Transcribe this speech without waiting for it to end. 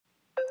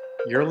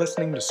You're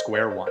listening to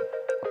Square One,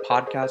 a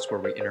podcast where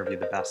we interview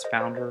the best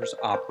founders,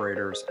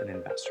 operators, and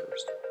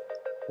investors.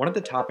 One of the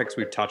topics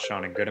we've touched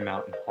on a good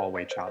amount in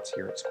hallway chats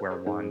here at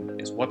Square One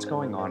is what's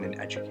going on in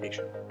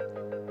education.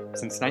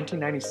 Since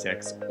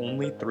 1996,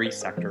 only 3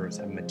 sectors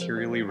have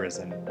materially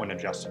risen when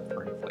adjusted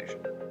for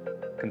inflation.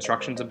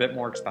 Construction's a bit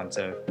more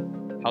expensive,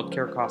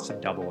 healthcare costs have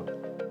doubled,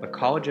 but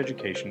college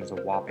education is a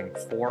whopping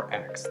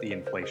 4x the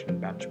inflation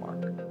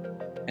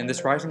benchmark. And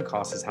this rising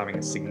cost is having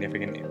a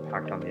significant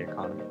impact on the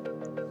economy.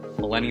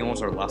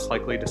 Millennials are less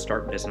likely to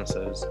start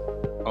businesses,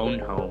 own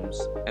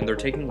homes, and they're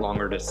taking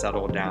longer to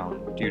settle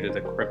down due to the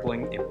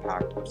crippling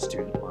impact of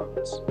student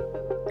loans.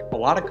 A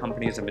lot of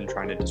companies have been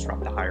trying to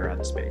disrupt the higher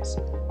ed space,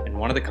 and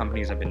one of the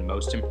companies I've been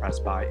most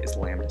impressed by is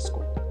Lambda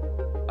School,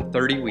 a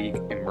 30-week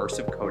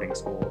immersive coding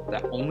school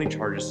that only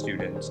charges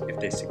students if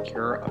they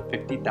secure a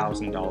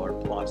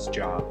 $50,000 plus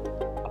job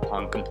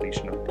upon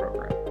completion of the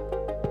program.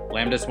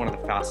 Lambda is one of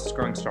the fastest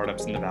growing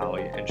startups in the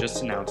Valley and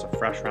just announced a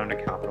fresh round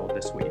of capital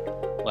this week,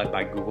 led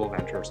by Google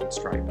Ventures and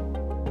Stripe.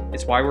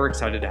 It's why we're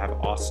excited to have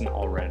Austin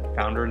Allred,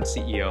 founder and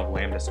CEO of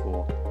Lambda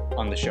School,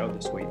 on the show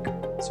this week.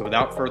 So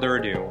without further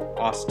ado,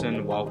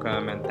 Austin,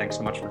 welcome, and thanks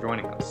so much for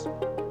joining us.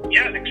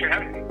 Yeah, thanks for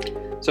having me.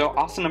 So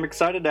Austin, I'm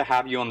excited to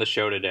have you on the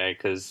show today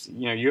because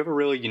you have a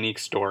really unique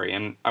story,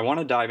 and I want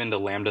to dive into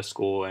Lambda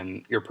School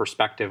and your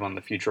perspective on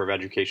the future of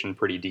education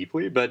pretty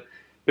deeply. But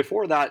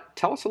before that,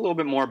 tell us a little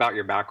bit more about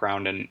your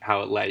background and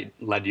how it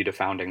led you to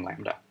founding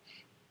Lambda.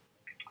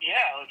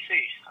 Yeah, let's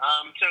see.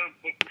 So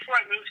before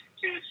I moved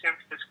to San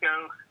Francisco,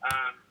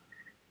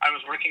 I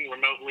was working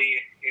remotely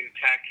in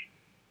tech,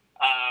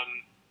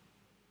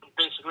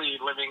 basically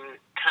living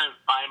kind of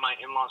by my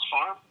in-laws'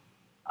 farm.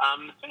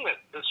 The thing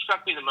that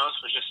struck me the most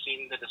was just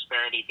seeing the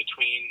disparity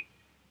between,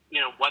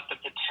 what the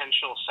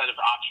potential set of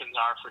options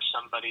are for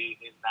somebody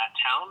in that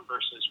town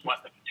versus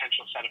what the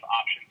potential set of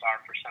options are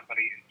for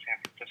somebody in San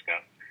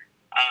Francisco.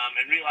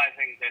 And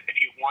realizing that if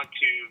you want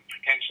to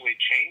potentially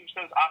change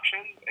those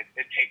options,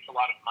 it takes a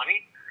lot of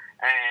money,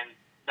 and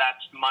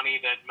that's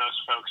money that most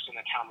folks in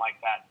a town like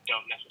that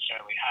don't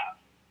necessarily have.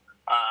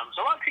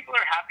 So a lot of people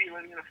are happy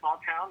living in a small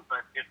town,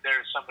 but if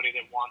there's somebody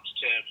that wants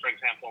to, for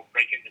example,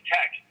 break into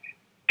tech,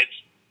 it's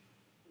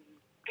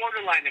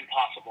borderline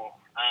impossible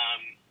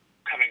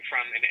coming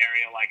from an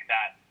area like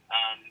that.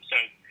 So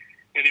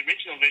the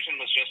original vision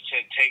was just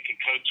to take a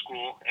code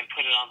school and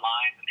put it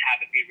online and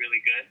have it be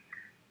really good.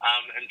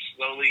 And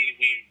slowly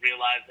we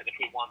realized that if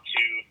we want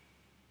to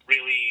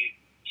really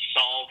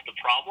solve the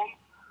problem,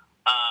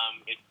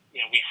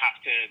 we have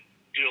to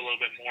do a little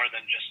bit more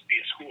than just be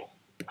a school.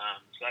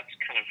 So that's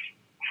kind of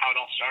how it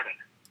all started.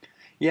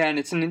 Yeah, and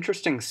it's an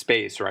interesting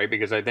space, right?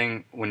 Because I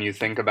think when you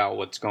think about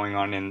what's going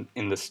on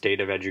in the state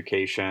of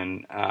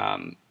education,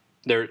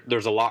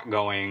 there's a lot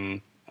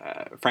going,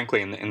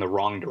 frankly, in the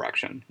wrong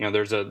direction.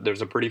 There's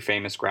a pretty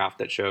famous graph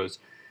that shows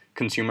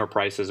consumer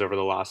prices over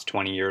the last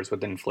 20 years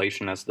with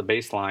inflation as the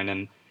baseline.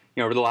 And,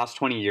 over the last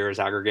 20 years,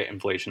 aggregate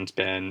inflation's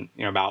been,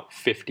 about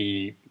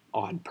 50%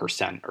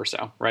 or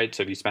so, right?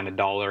 So if you spend $1 in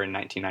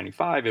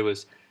 1995, it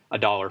was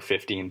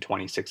 $1.50 in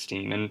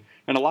 2016. And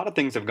a lot of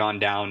things have gone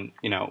down,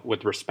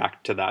 with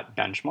respect to that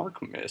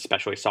benchmark,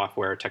 especially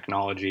software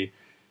technology.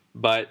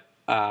 But,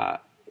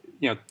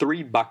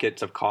 3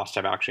 buckets of cost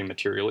have actually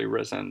materially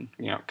risen.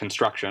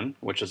 Construction,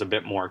 which is a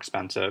bit more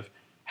expensive,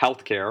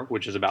 healthcare,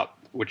 which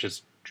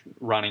is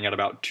running at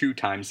about 2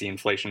 times the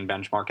inflation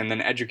benchmark, and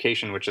then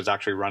education, which is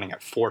actually running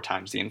at 4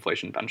 times the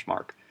inflation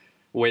benchmark,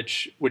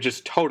 which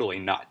is totally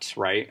nuts,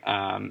 right?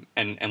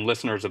 And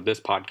listeners of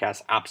this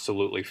podcast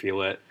absolutely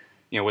feel it,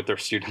 with their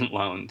student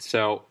loans.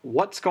 So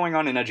what's going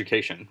on in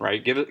education,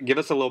 right? Give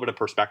us a little bit of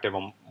perspective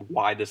on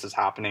why this is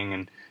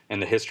happening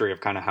and the history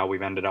of kind of how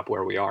we've ended up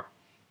where we are.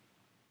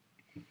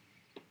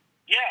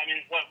 Yeah, I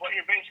mean, what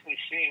you're basically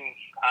seeing,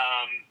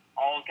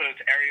 all of those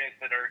areas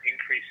that are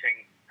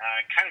increasing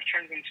kind of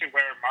turns into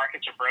where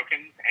markets are broken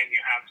and you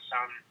have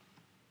some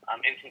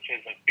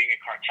instances of being a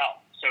cartel.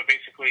 So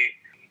basically,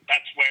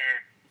 that's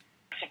where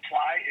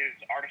supply is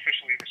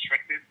artificially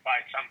restricted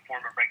by some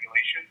form of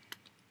regulation,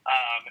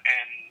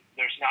 and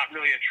there's not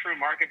really a true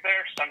market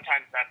there.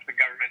 Sometimes that's the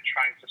government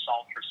trying to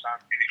solve for some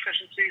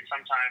inefficiency.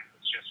 Sometimes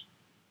it's just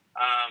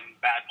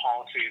bad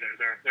policy.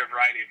 There are a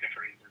variety of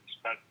different reasons.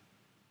 But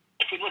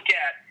if we look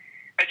at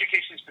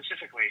education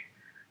specifically,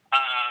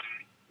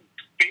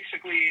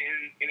 basically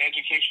in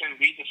education,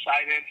 we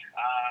decided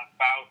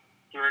about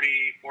 30,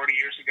 40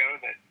 years ago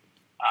that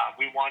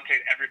we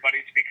wanted everybody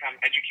to become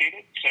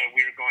educated. So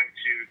we were going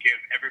to give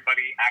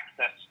everybody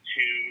access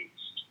to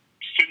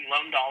student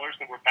loan dollars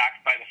that were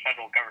backed by the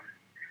federal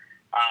government.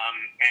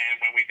 And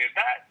when we did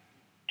that,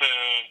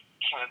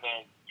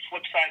 the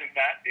flip side of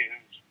that is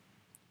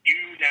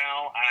you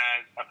now,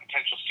 as a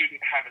potential student,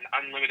 have an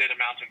unlimited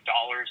amount of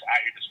dollars at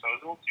your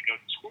disposal to go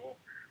to school.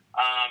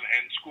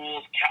 And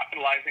schools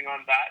capitalizing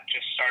on that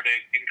just started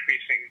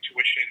increasing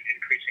tuition,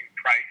 increasing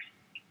price.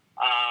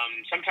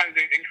 Sometimes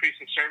they increase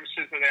the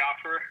services that they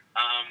offer,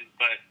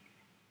 but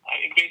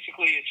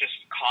basically it just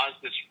caused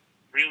this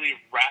really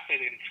rapid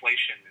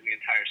inflation in the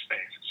entire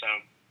space. So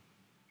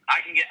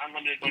I can get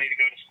unlimited money to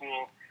go to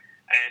school.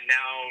 and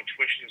now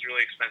tuition is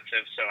really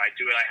expensive, so I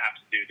do what I have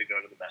to do to go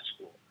to the best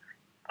school.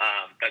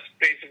 That's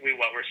basically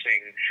what we're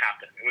seeing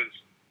happen. It was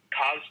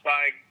caused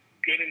by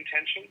good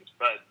intentions,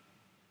 but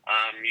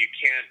you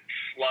can't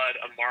flood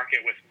a market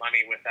with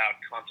money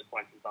without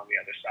consequences on the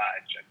other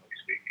side, generally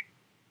speaking.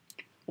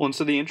 Well, and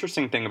so the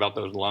interesting thing about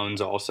those loans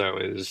also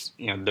is,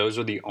 those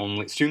are the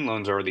only student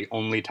loans are the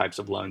only types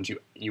of loans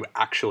you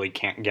actually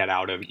can't get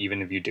out of,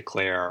 even if you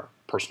declare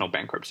personal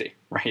bankruptcy,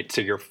 right?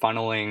 So you're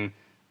funneling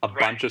a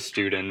bunch of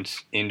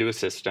students into a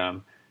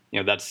system,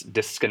 that's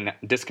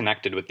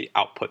disconnected with the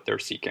output they're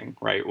seeking,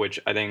 right? Which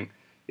I think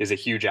is a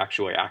huge,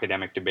 actually,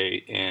 academic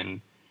debate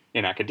in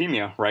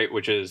academia, right?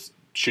 Which is,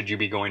 should you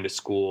be going to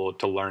school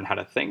to learn how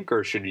to think,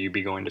 or should you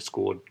be going to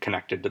school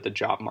connected to the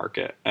job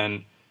market?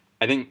 And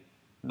I think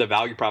the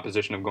value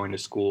proposition of going to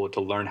school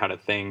to learn how to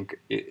think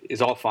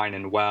is all fine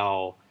and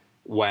well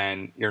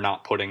when you're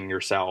not putting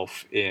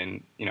yourself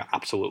in,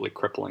 absolutely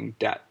crippling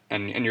debt.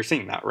 And you're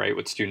seeing that, right,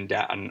 with student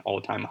debt at an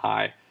all-time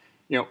high.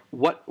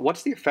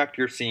 What's the effect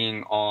you're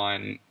seeing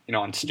on,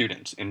 on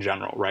students in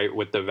general, right,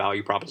 with the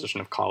value proposition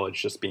of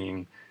college just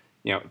being,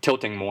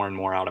 tilting more and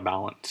more out of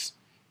balance?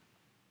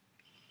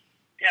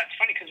 Yeah, it's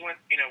funny because when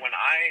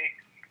I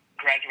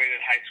graduated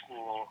high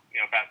school,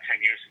 about 10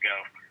 years ago,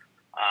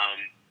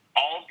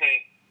 all that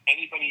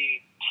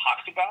anybody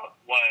talked about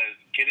was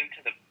get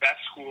into the best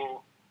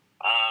school,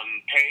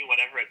 pay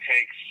whatever it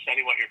takes,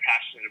 study what you're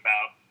passionate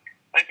about.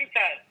 And I think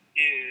that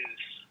is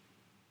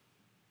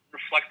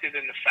reflected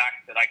in the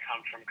fact that I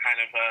come from kind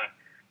of a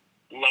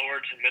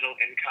lower to middle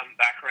income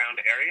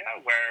background area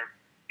where,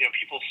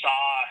 people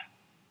saw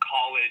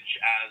college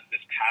as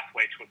this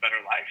pathway to a better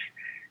life.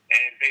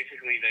 And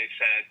basically they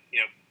said,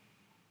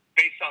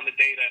 based on the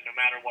data, no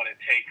matter what it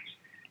takes,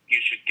 you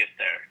should get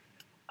there.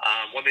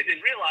 What they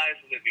didn't realize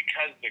is that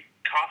because the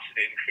cost had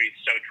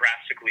increased so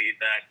drastically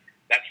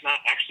that's not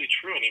actually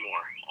true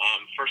anymore.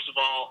 First of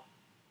all,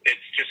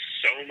 it's just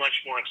so much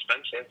more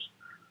expensive.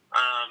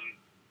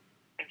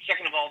 And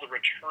second of all, the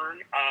return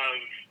of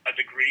a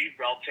degree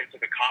relative to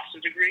the cost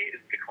of a degree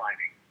is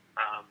declining.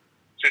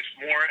 So it's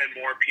more and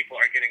more people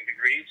are getting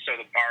degrees, so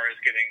the bar is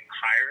getting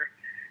higher,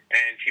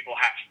 and people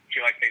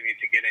feel like they need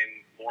to get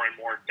in more and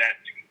more debt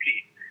to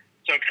compete.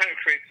 So it kind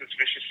of creates this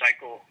vicious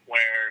cycle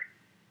where,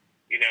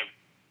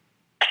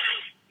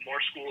 more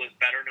school is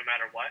better no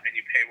matter what, and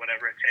you pay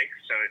whatever it takes,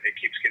 so it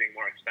keeps getting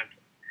more expensive.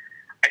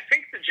 I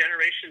think the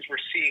generations we're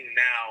seeing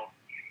now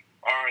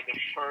are the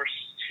first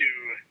to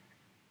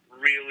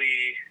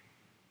really,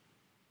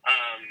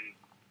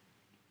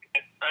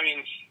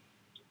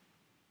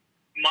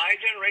 my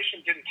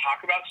generation didn't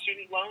talk about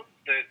student loans.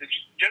 The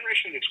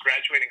generation that's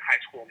graduating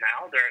high school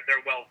now,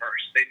 they're well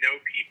versed. They know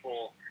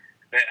people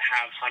that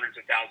have hundreds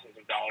of thousands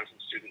of dollars in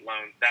student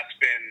loans. That's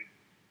been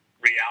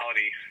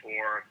reality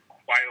for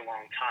quite a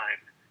long time.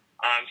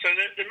 So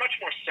they're much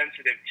more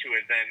sensitive to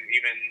it than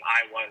even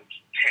I was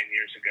 10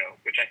 years ago,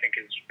 which I think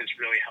is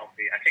really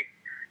healthy. I think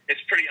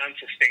it's pretty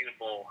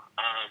unsustainable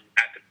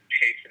at the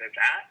pace that it's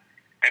at,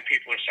 and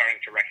people are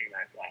starting to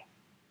recognize that.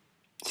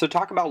 So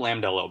talk about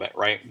Lambda a little bit,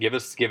 right? Give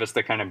us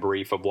the kind of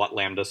brief of what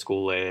Lambda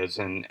School is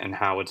and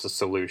how it's a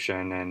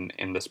solution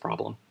in this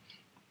problem.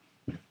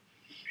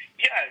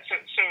 Yeah,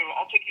 so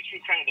I'll take you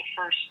through kind of the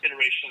first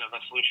iteration of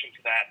a solution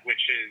to that,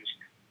 which is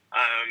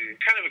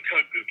kind of a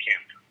code boot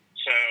camp.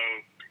 So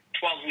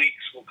 12 weeks,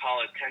 we'll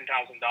call it $10,000.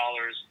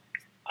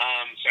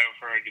 So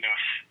for,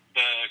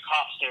 the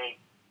cost of,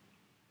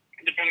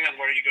 depending on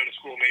where you go to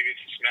school, maybe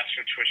it's a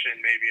semester tuition,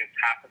 maybe it's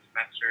half a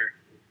semester.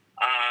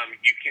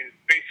 You can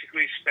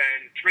basically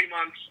spend 3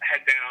 months,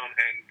 head down,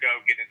 and go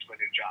get into a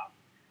new job.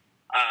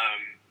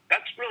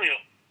 That's really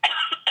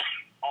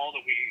all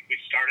that we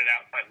started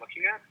out by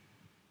looking at.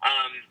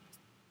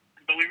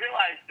 But we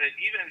realized that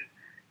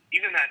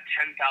even that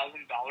 $10,000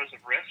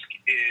 of risk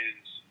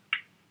is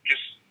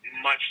just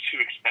much too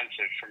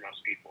expensive for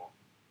most people.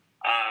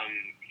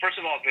 First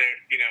of all,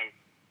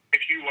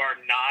 if you are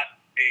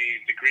not a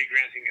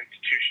degree-granting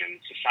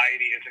institution,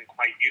 society isn't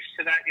quite used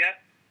to that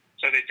yet.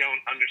 So they don't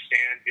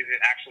understand, is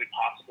it actually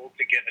possible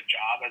to get a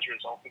job as a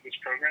result of this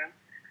program?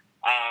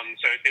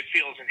 So it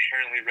feels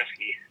inherently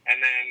risky.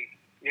 And then,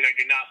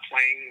 you're not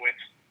playing with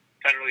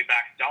federally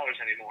backed dollars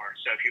anymore.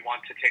 So if you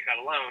want to take out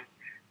a loan,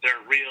 there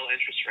are real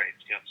interest rates,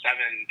 7-10%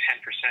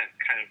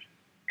 kind of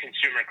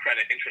consumer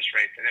credit interest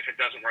rates. And if it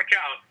doesn't work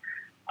out,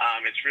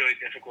 it's really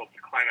difficult to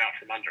climb out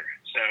from under.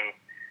 So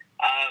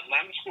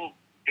Lambda School,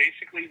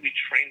 basically, we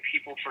train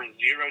people for $0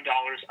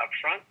 up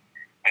front,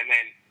 and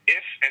then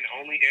if and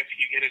only if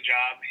you get a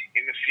job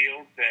in the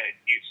field that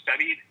you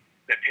studied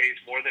that pays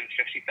more than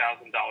 $50,000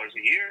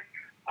 a year,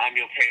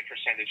 you'll pay a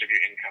percentage of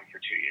your income for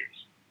 2 years.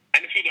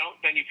 And if you don't,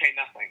 then you pay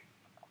nothing.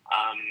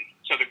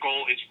 So the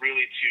goal is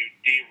really to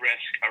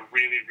de-risk a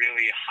really,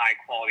 really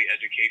high-quality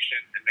education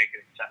and make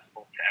it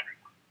accessible to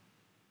everyone.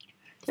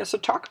 Yeah, so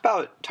talk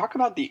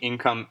about the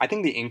income. I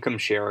think the income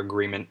share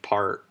agreement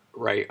part,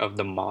 right, of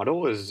the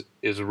model is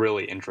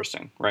really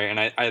interesting, right? And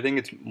I think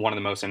it's one of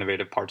the most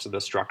innovative parts of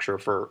the structure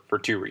for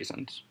two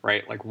reasons,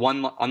 right? Like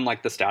one,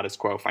 unlike the status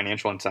quo,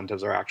 financial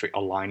incentives are actually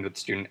aligned with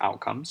student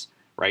outcomes,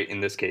 right? In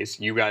this case,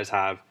 you guys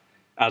have,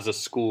 as a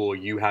school,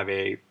 you have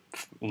a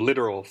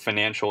literal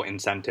financial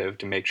incentive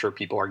to make sure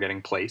people are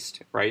getting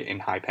placed, right, in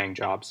high-paying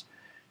jobs.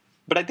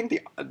 But I think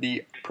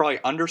the probably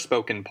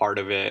underspoken part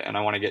of it, and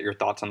I want to get your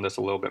thoughts on this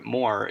a little bit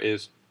more,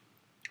 is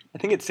I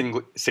think it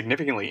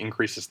significantly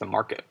increases the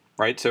market,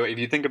 right? So if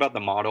you think about the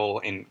model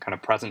in kind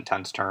of present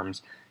tense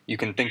terms, you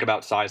can think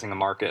about sizing the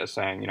market as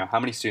saying, how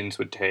many students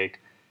would take,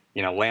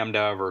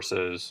 Lambda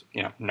versus,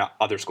 not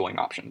other schooling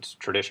options,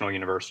 traditional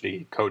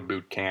university, code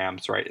boot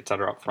camps, right, et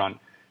cetera, up front.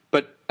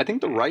 But I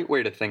think the right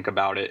way to think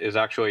about it is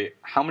actually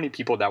how many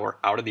people that were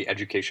out of the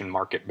education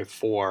market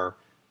before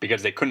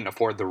because they couldn't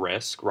afford the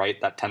risk, right,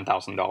 that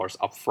 $10,000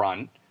 up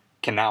front,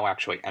 can now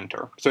actually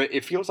enter. So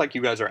it feels like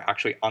you guys are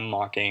actually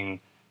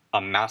unlocking a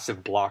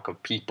massive block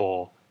of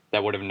people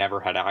that would have never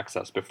had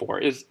access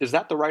before. Is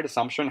that the right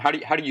assumption? How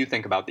do you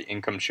think about the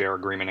income share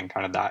agreement and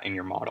kind of that in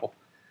your model?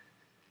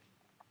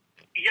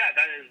 Yeah,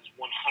 that is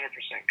 100%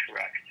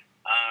 correct.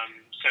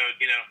 So,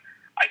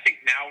 I think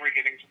now we're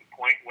getting to the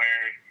point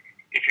where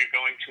if you're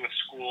going to a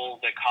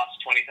school that costs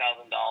 $20,000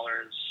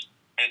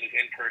 and is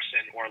in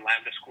person, or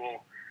Lambda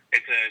school,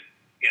 it's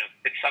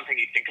it's something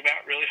you think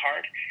about really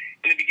hard.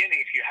 In the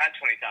beginning, if you had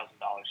 $20,000,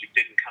 you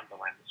didn't come to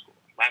Lambda school.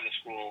 Lambda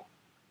school,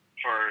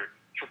 for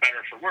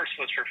better or for worse,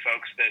 was for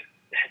folks that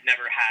had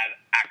never had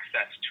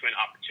access to an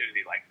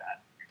opportunity like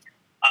that.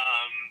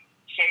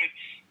 So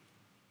it's,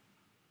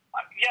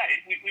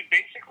 we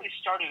basically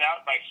started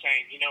out by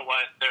saying, you know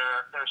what,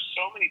 there are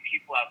so many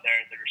people out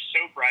there that are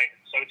so bright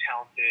and so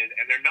talented,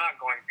 and they're not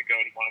going to go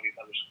to one of these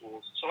other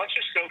schools. So let's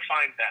just go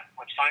find them.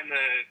 Let's find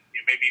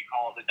maybe you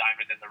call it the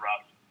diamond in the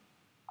rough.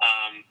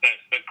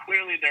 But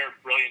clearly there are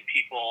brilliant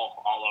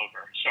people all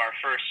over. So our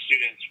first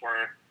students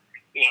were,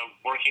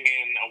 working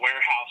in a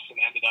warehouse and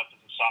ended up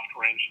as a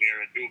software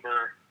engineer at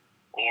Uber,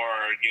 or,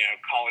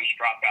 college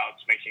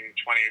dropouts making 20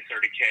 or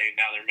 30K.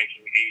 Now they're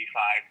making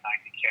 85,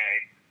 90K.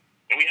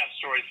 And we have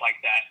stories like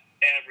that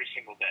every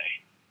single day.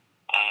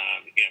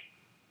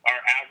 Our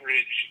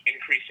average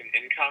increase in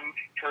income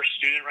per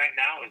student right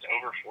now is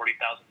over $40,000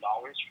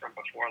 from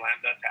before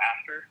Lambda to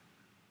after.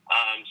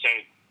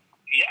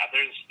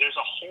 There's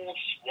a whole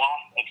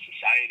swath of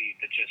society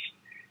that just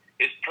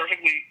is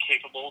perfectly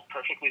capable,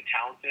 perfectly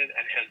talented,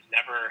 and has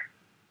never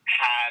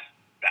had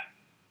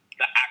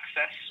the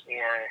access,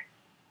 or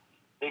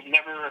it's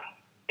never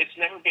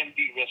been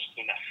de-risked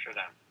enough for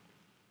them.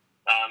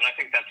 And I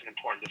think that's an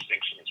important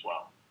distinction as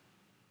well.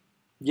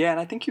 Yeah, and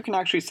I think you can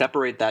actually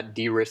separate that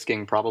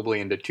de-risking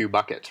probably into two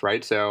buckets,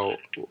 right? So,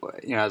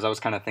 as I was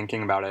kind of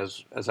thinking about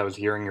as I was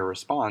hearing your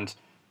response,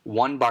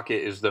 one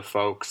bucket is the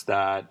folks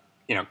that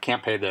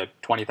can't pay the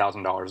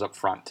 $20,000 up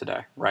front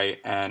today, right?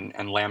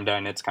 And Lambda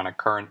in its kind of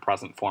current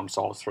present form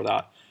solves for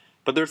that.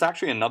 But there's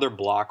actually another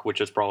block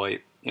which is probably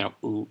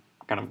kind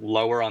of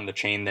lower on the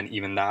chain than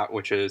even that,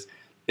 which is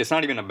it's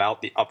not even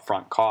about the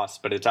upfront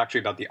cost, but it's actually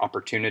about the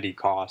opportunity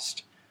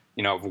cost,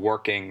 of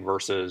working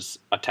versus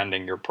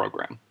attending your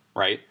program,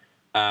 right?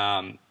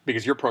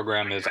 Because your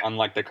program is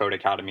unlike the Code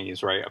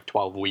Academies, right, of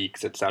 12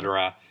 weeks, et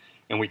cetera.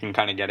 And we can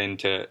kind of get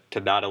into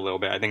that a little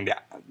bit. I think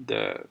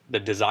the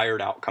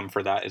desired outcome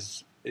for that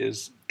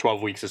is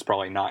 12 weeks is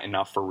probably not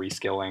enough for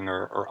reskilling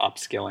or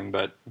upskilling,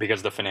 but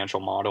because the financial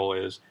model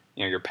is,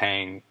 you're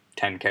paying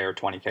 10K or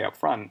 20K up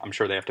front, I'm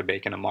sure they have to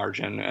bake in a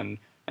margin,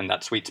 and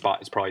that sweet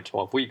spot is probably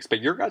 12 weeks.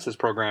 But your guys'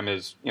 program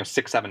is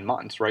 6-7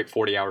 months, right?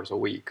 40 hours a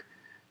week.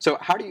 So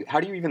how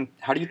do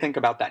you think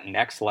about that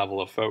next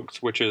level of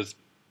folks, which is,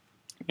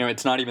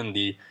 it's not even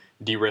the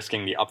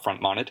de-risking the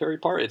upfront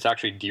monetary part, it's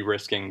actually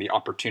de-risking the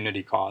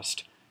opportunity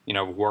cost,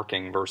 of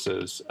working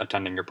versus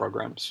attending your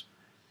programs?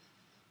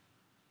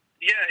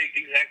 Yeah,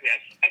 exactly.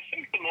 I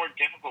think the more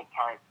difficult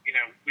part,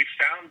 we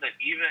found that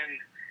even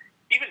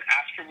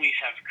after we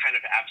have kind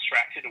of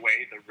abstracted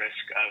away the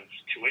risk of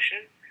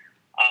tuition,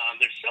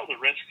 there's still the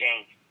risk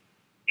of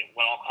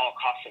what I'll call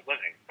cost of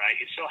living, right?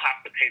 You still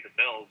have to pay the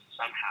bills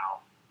somehow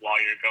while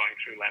you're going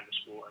through Lambda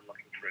school and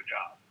looking for a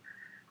job.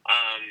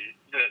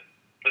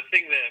 The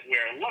thing that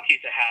we're lucky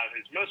to have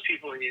is most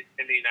people in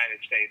the United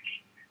States,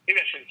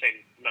 maybe I shouldn't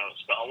say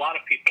most, but a lot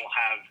of people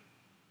have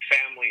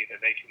family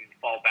that they can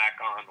fall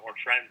back on, or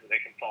friends that they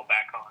can fall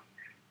back on,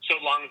 so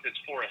long as it's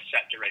for a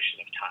set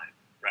duration of time,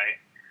 right?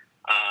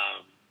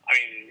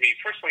 Me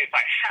personally, if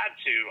I had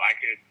to, I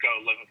could go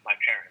live with my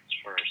parents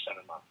for 7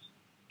 months.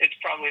 It's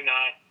probably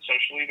not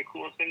socially the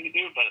coolest thing to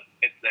do, but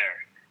it's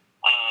there.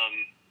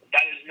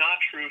 That is not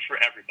true for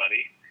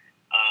everybody,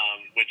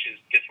 which is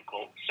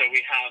difficult. So we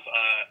have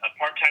a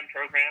part-time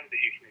program that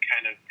you can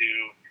kind of do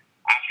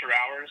after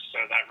hours.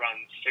 So that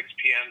runs 6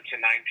 p.m. to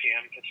 9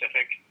 p.m.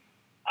 Pacific,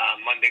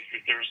 Monday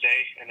through Thursday,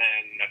 and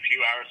then a few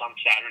hours on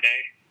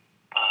Saturday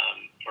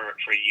for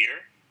a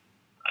year.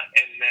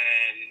 And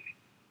then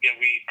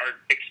we are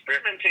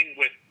experimenting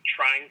with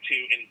trying to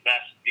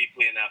invest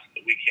deeply enough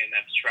that we can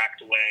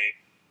abstract away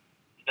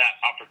that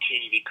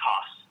opportunity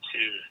cost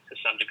to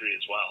some degree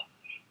as well.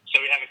 So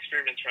we have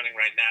experiments running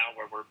right now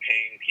where we're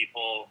paying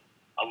people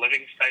a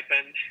living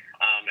stipend,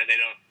 and they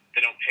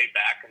don't pay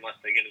back unless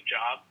they get a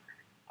job.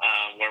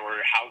 where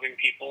we're housing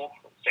people,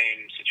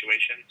 same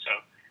situation. So,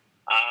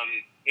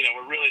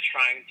 we're really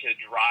trying to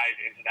drive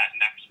into that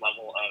next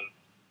level of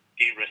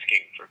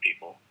de-risking for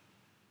people.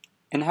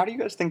 And how do you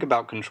guys think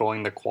about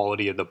controlling the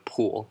quality of the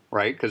pool,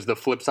 right? Because the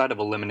flip side of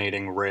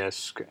eliminating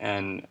risk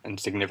and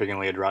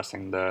significantly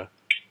addressing the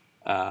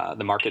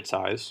market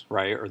size,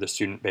 right, or the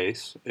student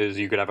base, is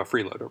you could have a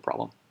freeloader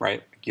problem,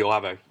 right?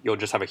 You'll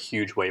just have a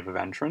huge wave of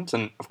entrants,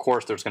 and of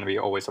course, there's going to be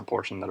always a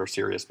portion that are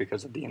serious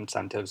because of the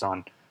incentives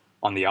on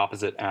the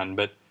opposite end.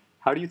 But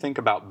how do you think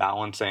about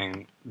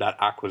balancing that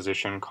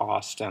acquisition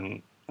cost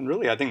and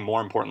really, I think more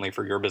importantly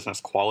for your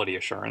business, quality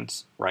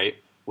assurance, right,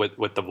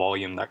 with the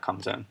volume that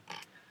comes in?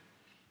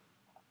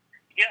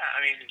 Yeah,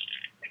 I mean,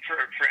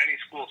 for any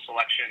school,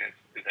 selection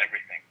is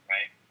everything,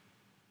 right?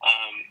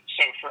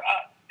 So for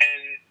us,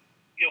 and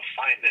you'll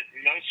find that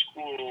most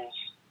schools,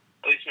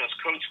 at least most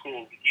code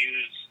schools,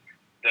 use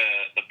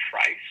the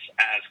price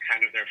as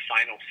kind of their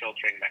final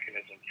filtering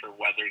mechanism for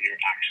whether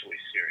you're actually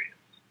serious.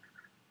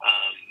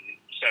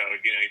 So,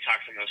 you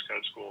talk to most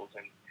code schools,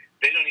 and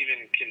they don't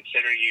even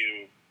consider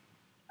you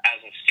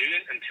as a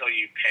student until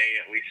you pay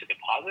at least a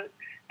deposit,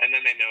 and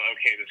then they know,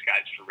 okay, this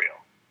guy's for real.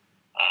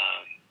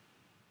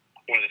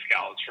 Or this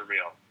gal is for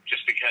real,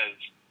 just because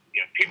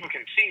people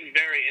can seem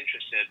very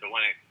interested, but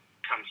when it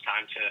comes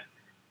time to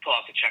pull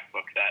out the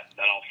checkbook, that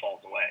all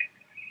falls away.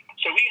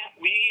 So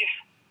we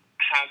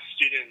have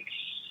students,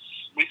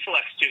 we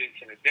select students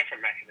in a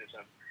different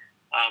mechanism,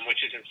 which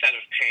is instead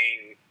of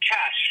paying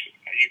cash,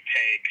 you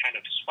pay kind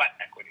of sweat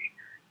equity.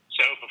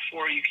 So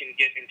before you can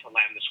get into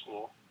Lambda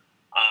School,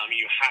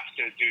 you have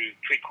to do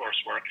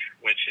pre-course work,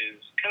 which is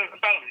kind of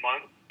about a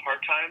month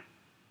part-time.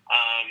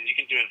 You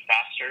can do it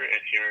faster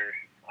if you're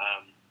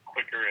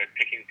quicker at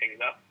picking things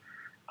up.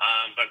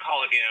 But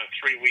call it,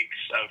 3 weeks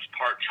of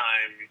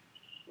part-time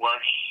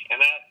work,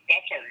 and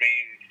that's our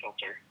main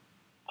filter.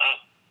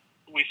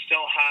 We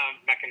still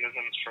have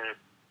mechanisms for,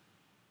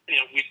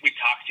 we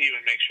talk to you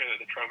and make sure that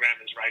the program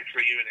is right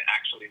for you and it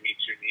actually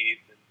meets your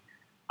needs and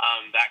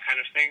that kind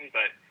of thing,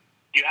 but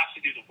you have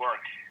to do the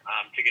work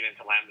to get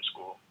into Lambda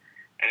School.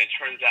 And it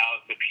turns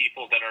out the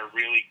people that are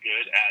really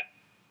good at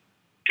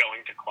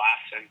going to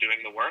class and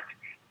doing the work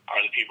are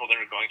the people that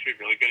are going to be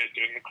really good at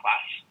going to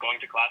class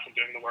and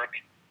doing the work,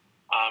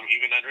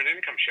 even under an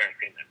income share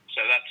agreement.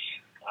 So that's,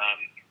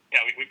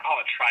 we call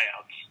it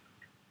tryouts.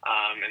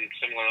 And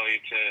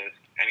similarly to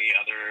any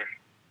other,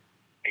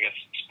 I guess,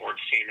 sports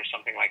team or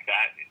something like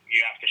that,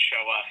 you have to show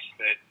us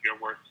that you're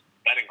worth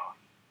betting on.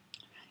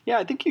 Yeah,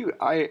 I think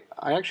I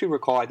actually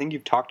recall, I think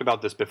you've talked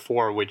about this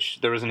before, which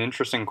there was an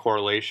interesting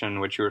correlation,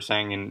 which you were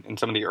saying in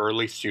some of the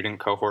early student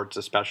cohorts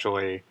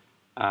especially,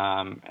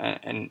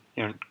 and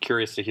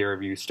curious to hear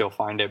if you still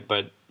find it,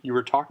 but you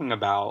were talking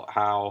about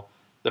how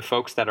the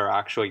folks that are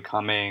actually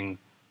coming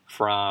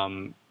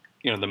from,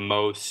 the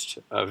most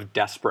of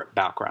desperate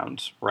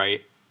backgrounds,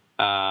 right,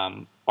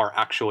 are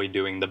actually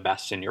doing the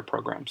best in your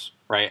programs,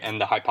 right?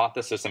 And the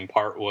hypothesis in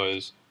part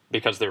was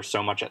because there's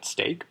so much at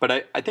stake,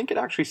 but I think it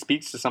actually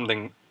speaks to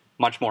something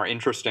much more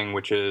interesting,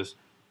 which is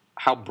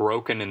how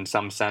broken in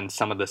some sense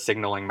some of the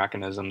signaling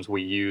mechanisms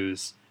we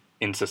use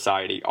in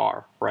society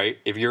are, right?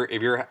 If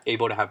you're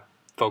able to have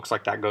folks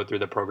like that go through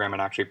the program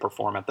and actually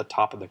perform at the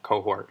top of the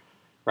cohort,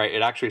 right,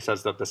 it actually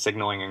says that the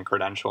signaling and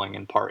credentialing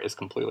in part is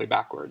completely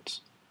backwards.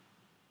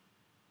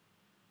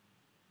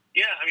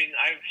 Yeah, I mean,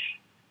 I've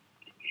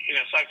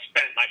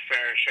spent my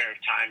fair share of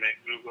time at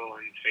Google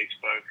and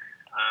Facebook,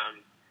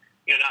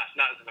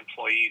 not as an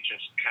employee,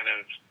 just kind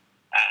of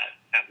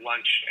at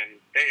lunch, and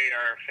they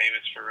are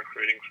famous for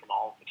recruiting from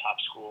all of the top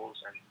schools,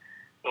 and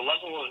the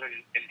level of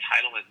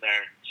entitlement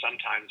there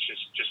sometimes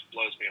just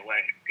blows me away.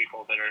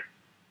 People that are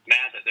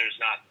mad that there's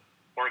not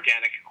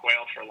organic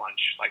quail for lunch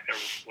like there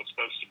was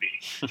supposed to be.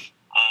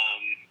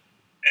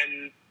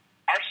 And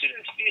our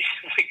students,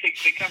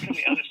 they come from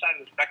the other side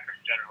of the spectrum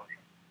generally.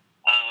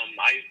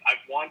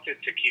 I've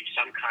wanted to keep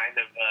some kind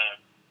of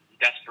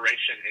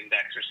desperation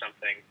index or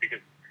something,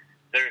 because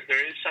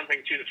there is something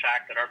to the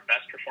fact that our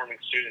best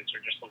performing students are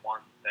just the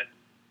ones that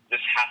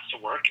this has to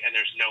work and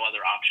there's no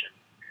other option.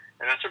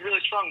 And that's a really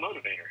strong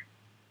motivator.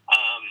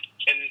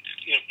 And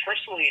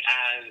personally,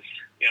 as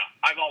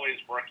I've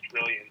always worked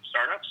really in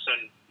startups,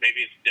 and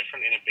maybe it's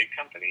different in a big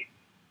company.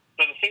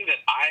 But the thing that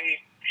I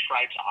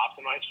try to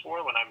optimize for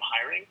when I'm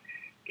hiring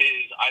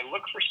is I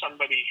look for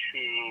somebody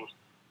who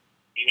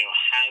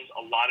has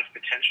a lot of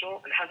potential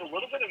and has a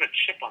little bit of a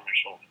chip on their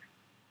shoulder.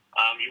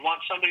 You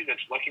want somebody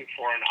that's looking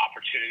for an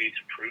opportunity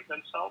to prove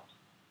themselves.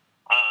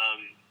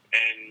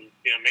 And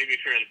maybe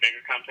if you're at a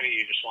bigger company,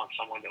 you just want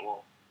someone that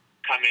will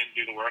come in,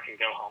 do the work, and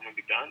go home and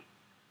be done.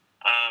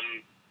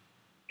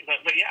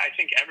 But yeah, I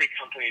think every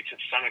company to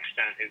some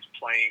extent is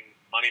playing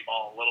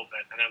Moneyball a little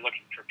bit, and they're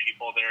looking for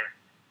people that are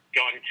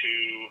going to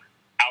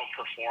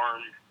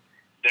outperform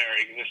their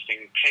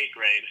existing pay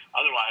grade.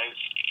 Otherwise,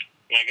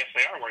 I guess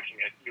they are working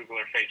at Google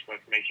or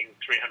Facebook making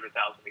 $300,000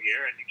 a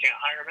year, and you can't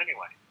hire them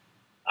anyway.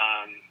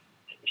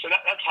 So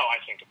that's how I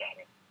think about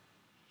it.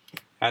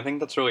 I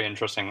think that's really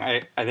interesting.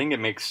 I think it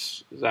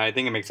makes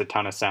a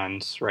ton of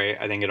sense, right?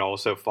 I think it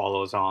also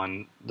follows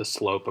on the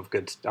slope of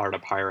good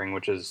startup hiring,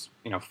 which is,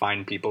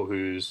 find people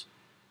whose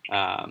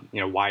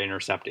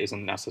y-intercept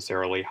isn't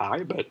necessarily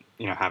high, but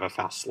have a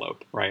fast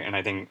slope, right? And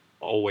I think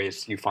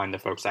always you find the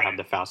folks that have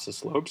the fastest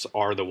slopes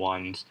are the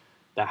ones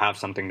that have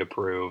something to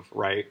prove,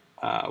 right?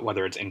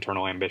 Whether it's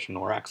internal ambition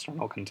or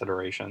external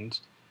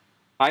considerations.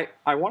 I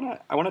want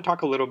to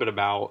talk a little bit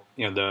about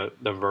the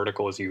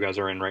verticals you guys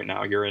are in right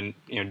now. You're in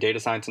data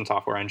science and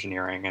software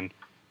engineering, and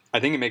I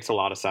think it makes a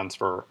lot of sense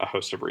for a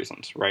host of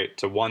reasons, right?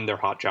 So one, they're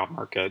hot job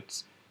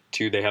markets.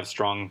 Two, they have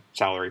strong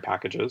salary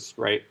packages,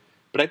 right?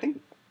 But I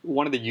think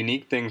one of the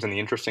unique things and the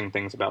interesting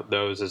things about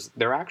those is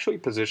they're actually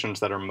positions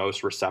that are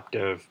most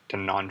receptive to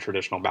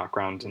non-traditional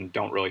backgrounds and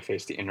don't really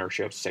face the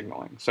inertia of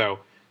signaling. So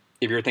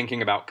if you're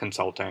thinking about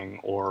consulting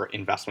or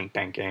investment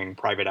banking,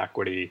 private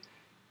equity,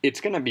 it's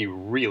going to be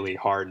really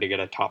hard to get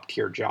a top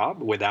tier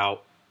job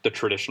without the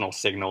traditional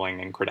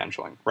signaling and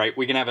credentialing, right?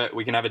 We can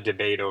have a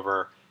debate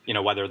over,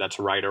 whether that's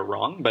right or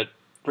wrong, but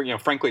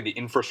frankly, the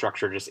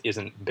infrastructure just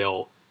isn't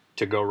built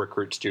to go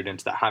recruit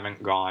students that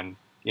haven't gone,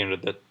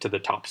 to the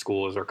top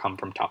schools or come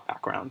from top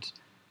backgrounds.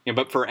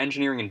 But for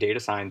engineering and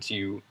data science,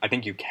 I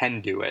think you can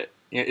do it.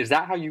 Is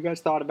that how you guys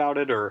thought about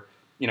it, or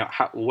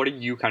what are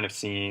you kind of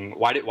seeing?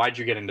 Why'd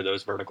you get into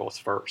those verticals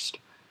first?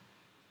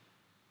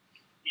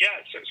 Yeah,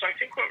 so I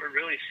think what we're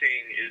really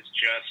seeing is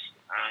just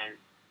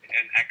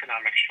an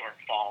economic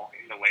shortfall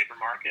in the labor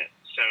market.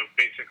 So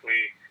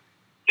basically,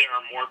 there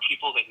are more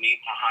people that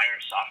need to hire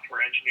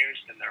software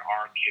engineers than there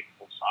are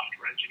capable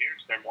software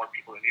engineers. There are more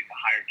people that need to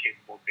hire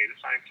capable data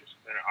scientists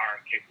than there are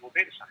capable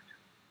data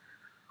scientists.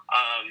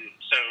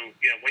 So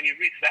when you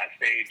reach that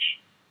stage,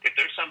 if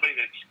there's somebody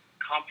that's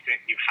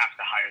competent, you have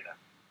to hire them.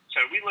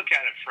 So we look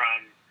at it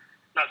from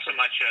not so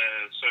much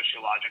a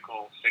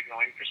sociological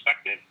signaling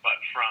perspective, but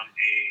from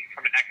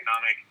an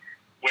economic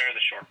where are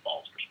the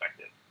shortfalls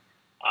perspective.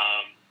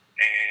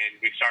 And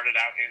we started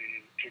out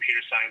in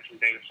computer science and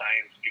data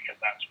science because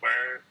that's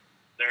where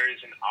there is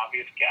an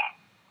obvious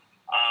gap.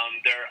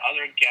 There are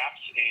other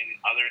gaps in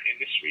other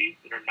industries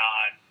that are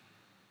not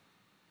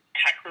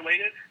tech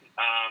related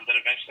that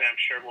eventually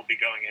I'm sure we'll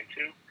be going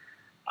into.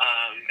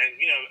 And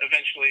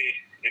eventually,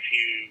 if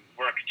you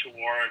work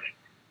toward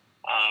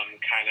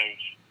kind of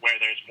where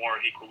there's more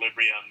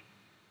equilibrium,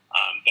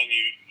 then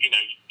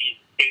you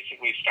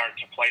basically start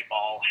to play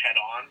ball head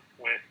on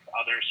with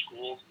other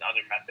schools and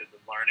other methods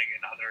of learning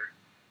and other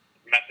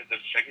methods of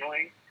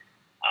signaling.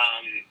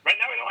 Right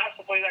now, we don't have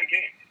to play that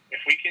game.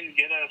 If we can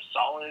get a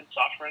solid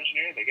software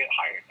engineer, they get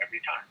hired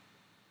every time.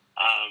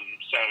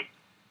 So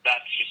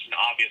that's just an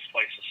obvious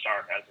place to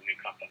start as a new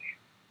company.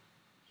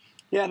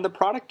 Yeah, and the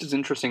product is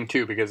interesting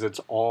too because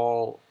it's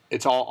all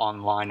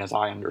online as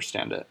I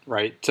understand it,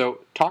 right?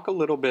 So talk a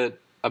little bit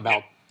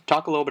about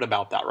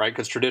that, right?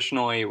 Because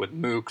traditionally with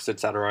MOOCs, et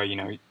cetera,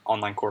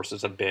 online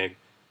courses have big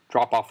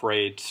drop-off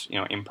rates.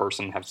 In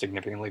person have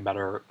significantly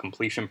better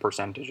completion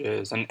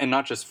percentages, and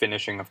not just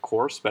finishing, of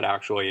course, but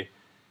actually,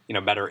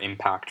 better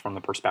impact from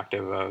the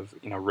perspective of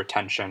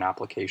retention,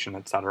 application,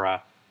 et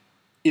cetera.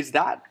 Is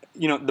that,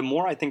 the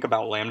more I think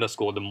about Lambda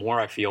School, the more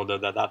I feel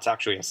that that's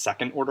actually a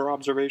second order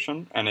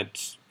observation. And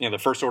it's, the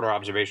first order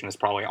observation is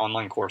probably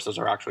online courses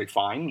are actually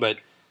fine, but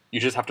you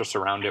just have to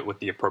surround it with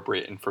the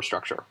appropriate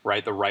infrastructure,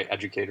 right? The right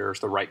educators,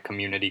 the right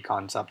community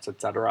concepts,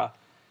 et cetera.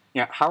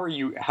 How do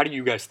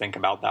you guys think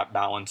about that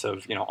balance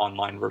of,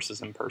 online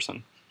versus in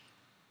person?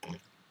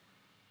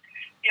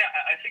 Yeah,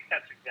 I think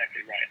that's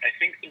exactly right. I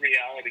think the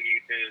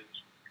reality is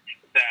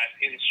that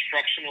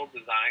instructional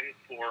design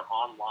for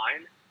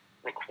online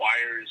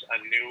requires a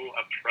new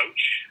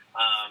approach,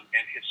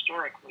 and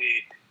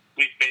historically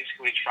we've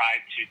basically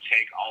tried to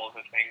take all of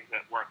the things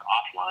that work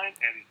offline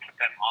and put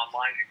them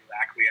online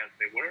exactly as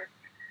they were,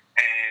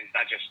 and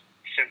that just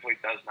simply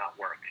does not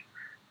work.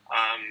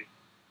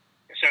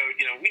 So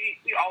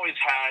we always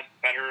had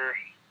better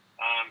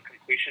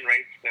completion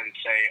rates than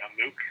say a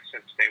MOOC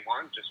since day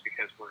one, just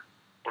because we're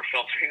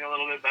filtering a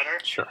little bit better.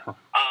 Sure.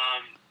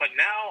 But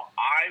now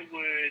I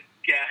would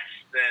guess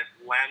that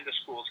Lambda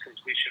School's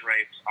completion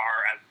rates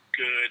are as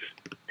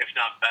good, if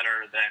not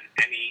better, than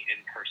any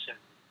in-person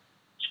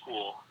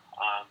school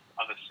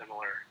of a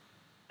similar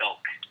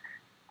ilk.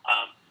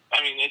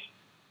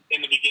 In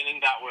the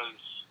beginning, that was,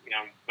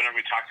 whenever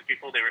we talked to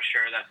people, they were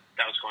sure that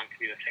was going to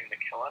be the thing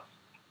that killed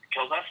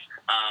us.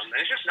 And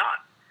it's just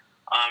not.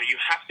 You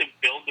have to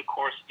build the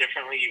course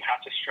differently. You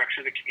have to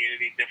structure the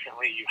community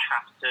differently. You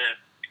have to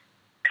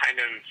kind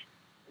of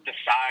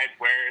decide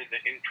where the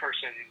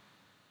in-person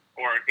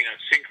or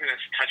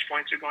synchronous touch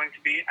points are going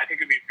to be. I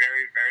think it would be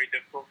very, very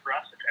difficult for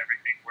us if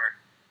everything were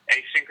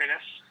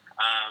asynchronous.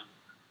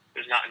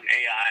 There's not an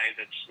AI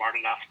that's smart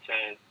enough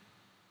to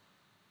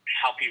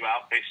help you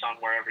out based on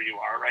wherever you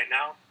are right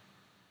now.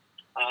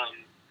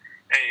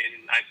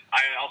 And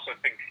I also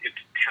think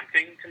it's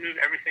tempting to move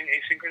everything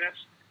asynchronous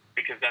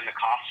because then the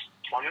cost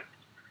plummets.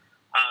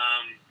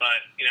 But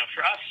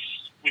for us,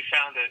 we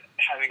found that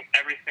having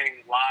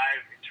everything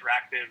live,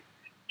 interactive,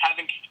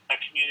 having a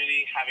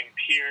community, having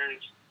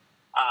peers,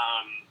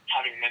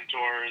 having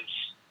mentors,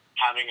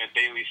 having a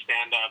daily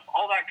stand-up,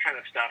 all that kind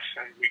of stuff.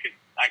 And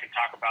I could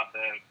talk about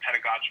the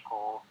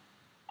pedagogical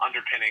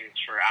underpinnings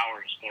for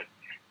hours, but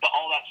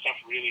all that stuff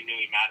really,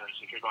 really matters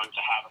if you're going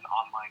to have an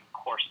online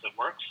course that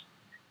works.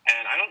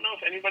 And I don't know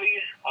if anybody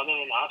other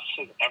than us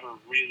has ever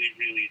really,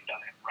 really done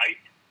it right,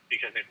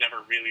 because they've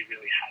never really,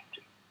 really had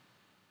to.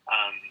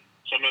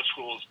 So most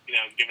schools,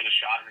 give it a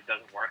shot and it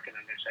doesn't work, and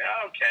then they say,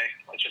 oh, okay,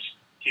 let's just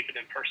keep it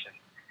in person.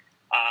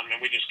 And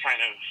we just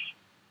kind of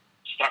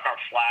stuck our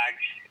flag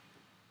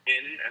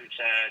in and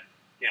said,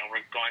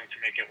 we're going to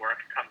make it work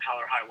come hell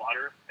or high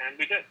water, and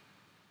we did.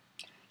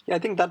 Yeah, I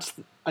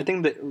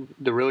think that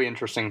the really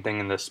interesting thing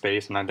in this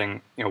space, and I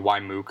think why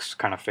MOOCs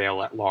kind of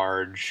fail at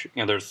large.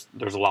 There's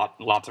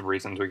lots of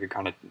reasons we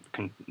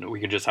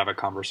could just have a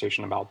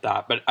conversation about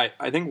that. But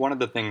I think one of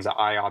the things that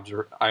I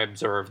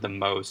observe the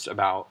most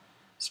about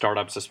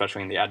startups,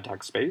 especially in the ed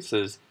tech space,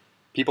 is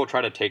people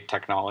try to take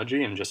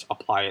technology and just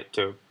apply it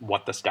to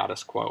what the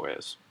status quo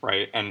is,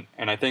 right? And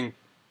I think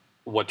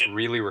what's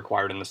really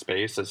required in the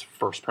space is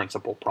first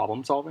principle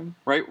problem solving,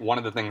 right? One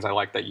of the things I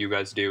like that you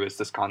guys do is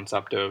this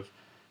concept of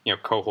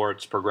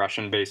cohorts,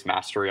 progression-based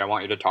mastery. I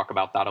want you to talk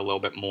about that a little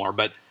bit more.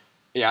 But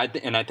yeah,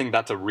 and I think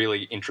that's a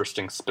really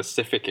interesting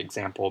specific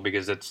example,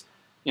 because it's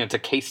it's a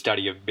case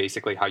study of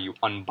basically how you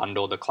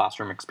unbundle the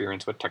classroom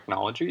experience with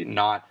technology,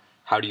 not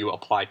how do you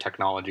apply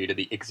technology to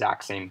the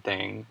exact same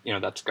thing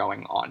that's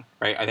going on,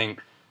 right? I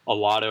think a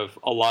lot of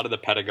the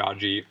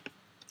pedagogy,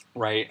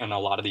 right, and a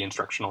lot of the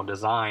instructional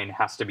design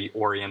has to be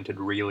oriented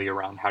really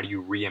around how do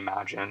you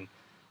reimagine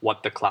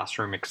what the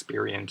classroom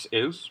experience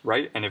is,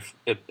 right? And if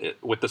it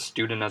with the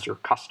student as your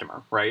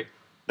customer, right?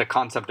 The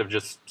concept of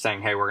just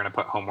saying, "Hey, we're going to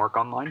put homework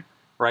online,"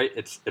 right?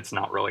 It's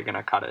not really going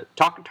to cut it.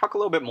 Talk a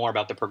little bit more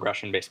about the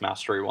progression-based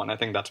mastery one. I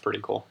think that's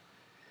pretty cool.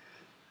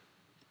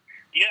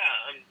 Yeah,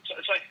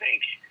 so I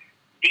think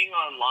being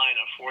online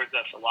affords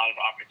us a lot of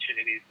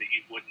opportunities that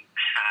you wouldn't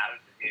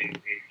have in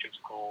a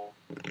physical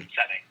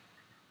setting.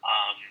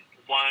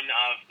 One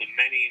of the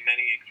many,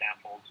 many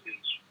examples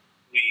is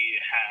we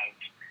have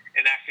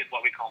enacted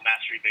what we call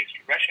mastery-based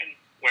progression,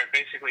 where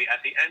basically at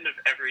the end of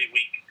every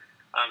week,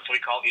 so we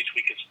call each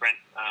week a sprint,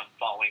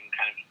 following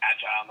kind of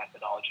agile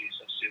methodology,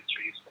 so students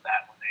are used to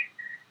that when they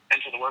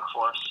enter the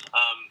workforce.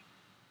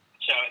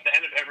 So at the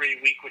end of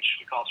every week, which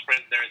we call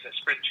sprint, there is a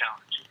sprint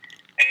challenge.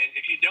 And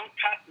if you don't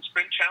pass the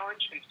sprint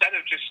challenge, instead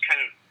of just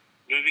kind of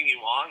moving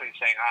you on and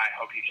saying, I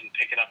hope you can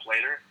pick it up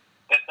later,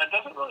 that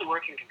doesn't really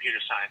work in computer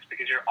science,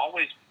 because you're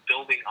always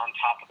building on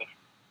top of the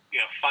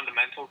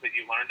fundamentals that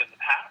you learned in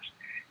the past.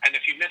 And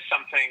if you miss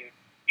something,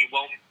 you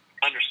won't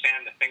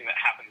understand the thing that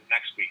happens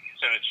next week.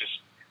 So it's just,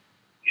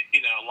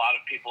 a lot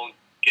of people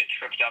get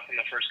tripped up in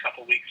the first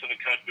couple weeks of a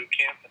code boot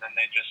camp, and then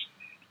they just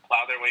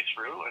plow their way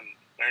through, and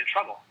they're in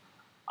trouble.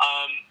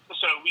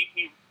 So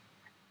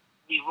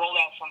we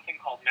rolled out something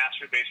called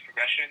mastery-based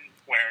progression,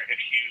 where if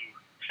you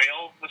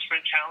fail the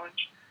sprint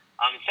challenge,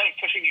 instead of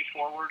pushing you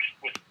forward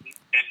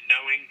and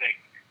knowing that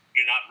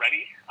you're not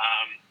ready,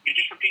 you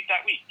just repeat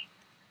that week.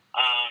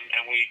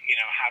 And we,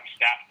 have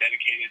staff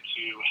dedicated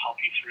to help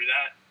you through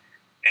that.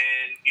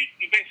 And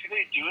you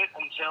basically do it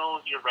until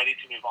you're ready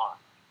to move on.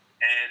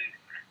 And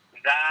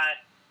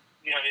that,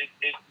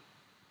 it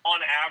on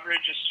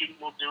average, a student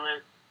will do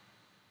it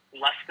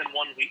less than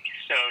 1 week.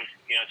 So,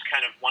 it's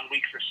kind of 1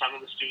 week for some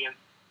of the students.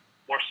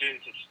 More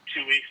students, it's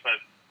 2 weeks, but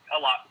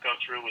a lot go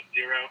through with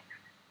 0.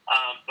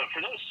 But for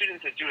those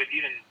students that do it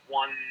even 1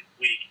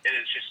 week, it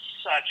is just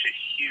such a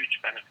huge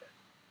benefit.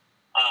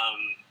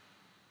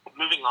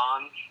 Moving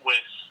on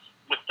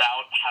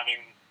without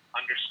having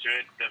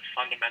understood the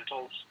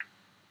fundamentals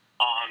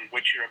on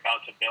which you're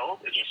about to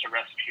build is just a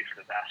recipe for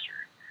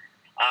disaster.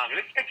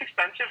 It's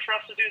expensive for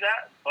us to do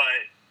that,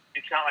 but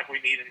it's not like we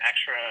need an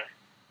extra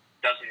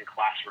dozen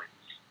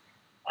classrooms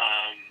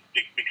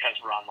because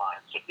we're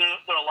online. So there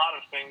are a lot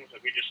of things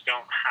that we just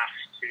don't have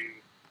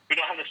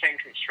the same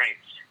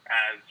constraints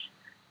as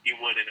you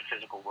would in a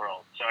physical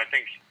world. So I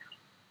think,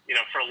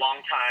 for a long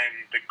time,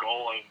 the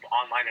goal of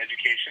online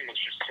education was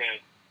just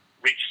to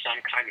reach some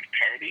kind of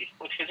parity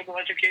with physical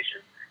education.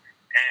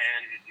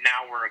 And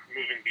now we're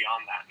moving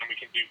beyond that, and we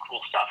can do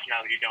cool stuff now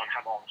that you don't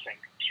have all the same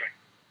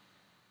constraints.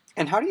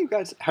 And how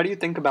do you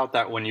think about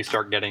that when you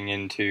start getting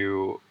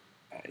into,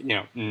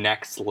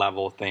 next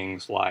level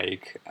things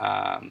like,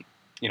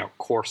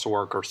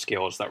 coursework or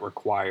skills that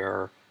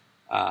require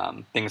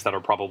things that are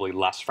probably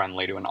less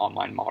friendly to an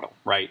online model,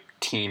 right?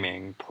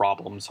 Teaming,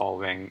 problem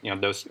solving,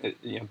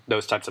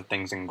 those types of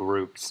things in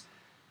groups.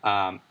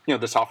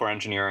 The software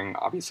engineering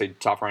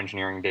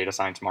data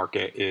science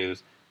market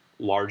is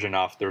large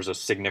enough. There's a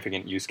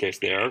significant use case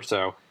there.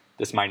 So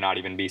this might not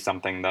even be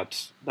something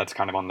that's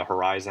kind of on the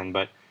horizon,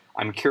 but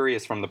I'm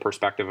curious from the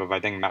perspective of, I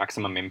think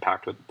maximum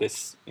impact with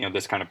this,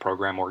 this kind of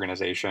program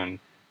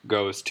organization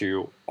goes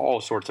to all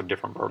sorts of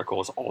different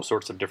verticals, all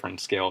sorts of different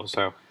skills.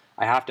 So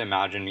I have to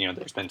imagine,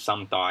 there's been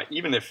some thought,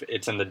 even if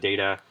it's in the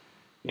data,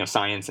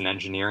 science and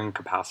engineering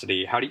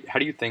capacity. How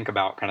do you think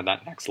about kind of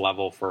that next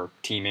level for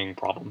teaming,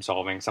 problem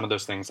solving, some of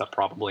those things that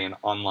probably an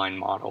online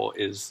model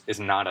is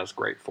not as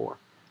great for?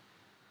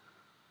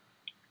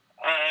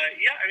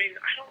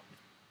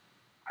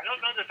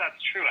 don't know that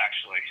that's true,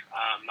 actually.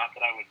 Not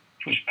that I would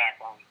push back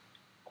on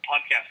a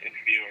podcast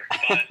interviewer,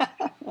 but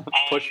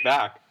push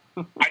back.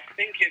 I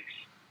think it's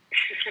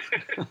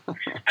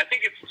I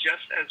think it's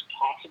just as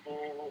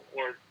possible,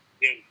 or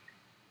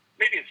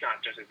maybe it's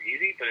not just as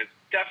easy, but it's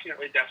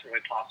definitely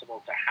possible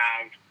to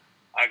have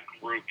a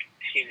group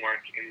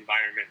teamwork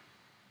environment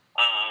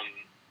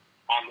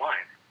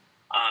online.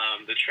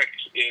 The trick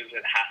is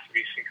it has to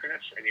be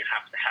synchronous, and you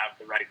have to have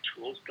the right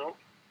tools built.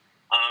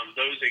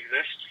 Those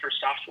exist for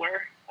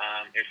software.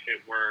 If it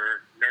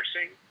were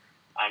nursing,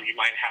 you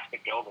might have to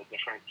build a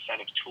different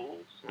set of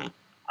tools.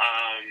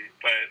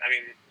 But I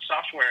mean,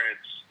 software,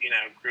 it's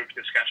group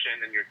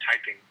discussion, and you're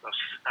typing most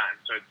of the time,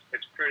 so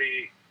it's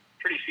pretty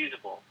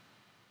feasible.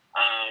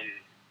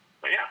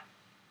 But yeah.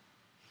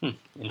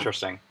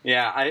 Interesting.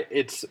 Yeah,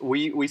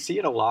 we see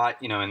it a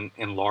lot,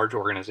 in large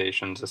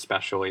organizations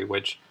especially,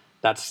 which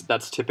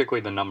that's typically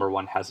the number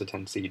one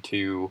hesitancy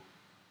to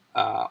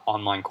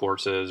online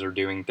courses or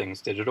doing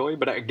things digitally.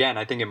 But again,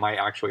 I think it might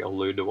actually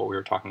allude to what we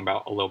were talking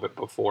about a little bit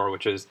before,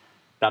 which is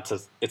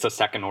it's a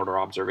second order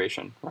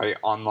observation, right?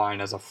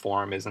 Online as a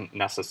form isn't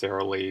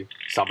necessarily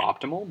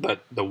suboptimal,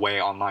 but the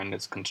way online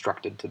is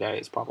constructed today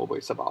is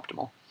probably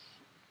suboptimal.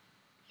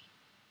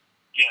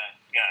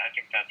 Yeah, I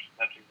think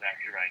that's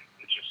exactly right.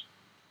 It's just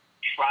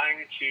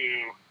trying to,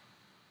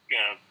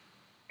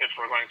 if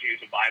we're going to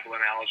use a Bible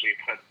analogy,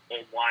 put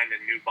old wine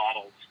in new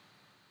bottles,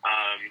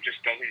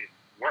 just doesn't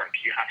work.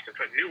 You have to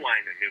put new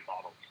wine in new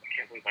bottles. I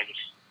can't believe I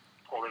just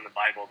pulled in the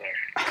Bible there.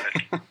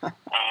 But,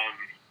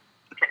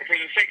 for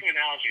the sake of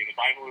analogy, the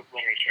Bible is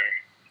literature.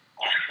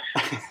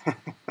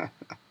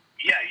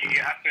 Yeah, you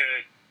have to,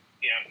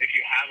 if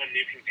you have a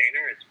new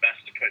container, it's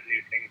best to put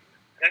new things in.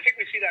 And I think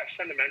we see that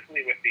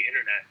fundamentally with the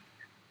internet,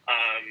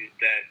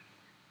 that,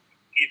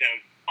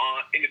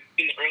 in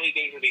the early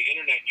days of the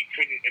internet, you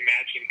couldn't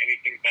imagine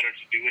anything better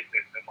to do with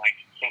it than,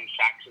 send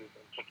faxes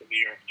and put the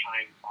New York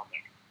Times on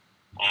there.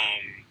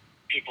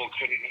 People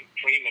couldn't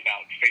dream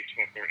about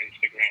Facebook or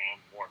Instagram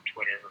or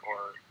Twitter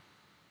or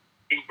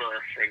Uber,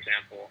 for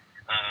example.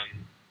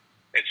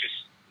 It's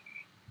just,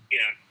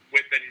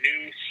 with a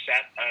new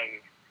set of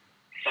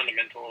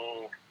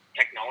fundamental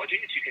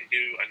technologies, you can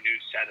do a new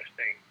set of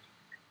things.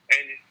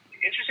 And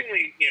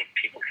interestingly,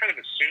 people kind of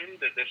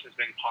assume that this has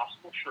been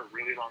possible for a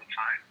really long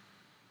time.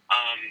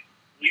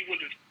 We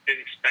would have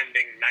been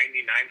spending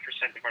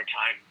 99% of our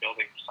time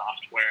building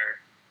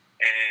software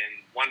and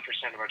 1%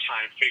 of our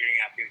time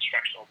figuring out the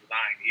instructional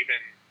design. Even,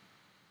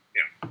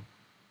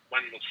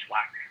 when was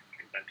Slack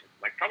invented?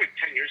 Probably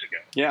 10 years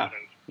ago. Yeah.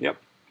 Yep.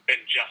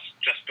 Been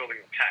just building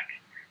the tech.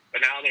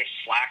 But now there's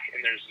Slack and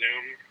there's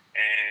Zoom,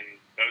 and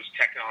those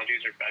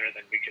technologies are better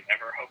than we could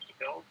ever hope to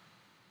build.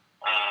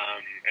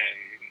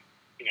 And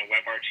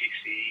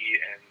WebRTC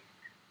and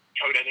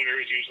code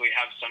editors usually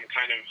have some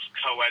kind of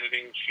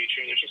co-editing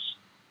feature.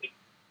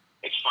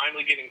 It's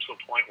finally getting to a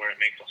point where it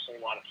makes a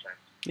whole lot of sense.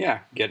 Yeah,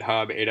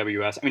 GitHub,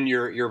 AWS. I mean,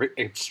 you're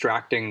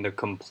extracting the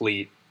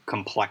complete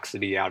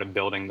complexity out of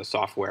building the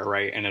software,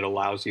 right? And it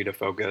allows you to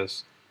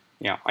focus,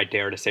 I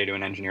dare to say to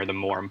an engineer, the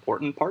more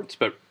important parts,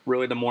 but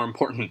really the more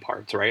important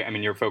parts, right? I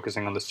mean, you're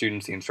focusing on the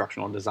students, the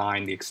instructional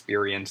design, the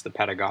experience, the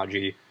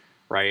pedagogy,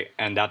 right?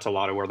 And that's a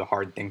lot of where the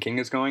hard thinking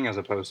is going, as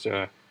opposed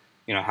to,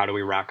 how do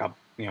we rack up,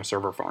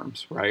 server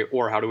farms, right?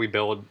 Or how do we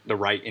build the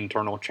right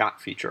internal chat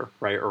feature,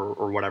 right?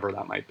 Or whatever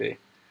that might be.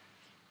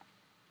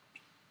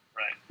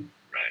 Right.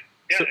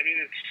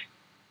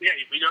 Yeah,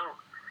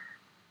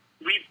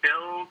 we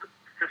build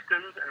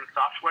systems and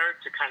software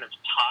to kind of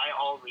tie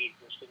all the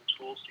existing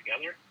tools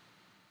together.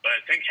 But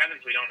thank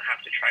heavens we don't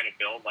have to try to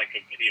build a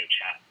video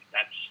chat.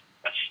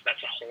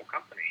 That's a whole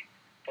company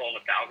full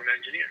of 1,000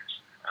 engineers.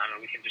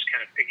 We can just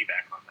kind of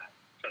piggyback on that.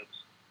 So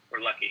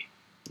we're lucky.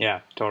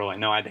 Yeah, totally.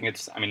 No, I think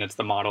it's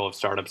the model of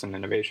startups and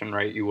innovation,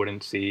 right? You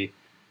wouldn't see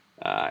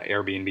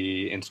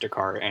Airbnb,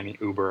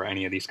 Instacart, Uber,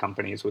 any of these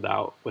companies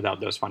without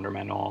those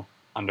fundamental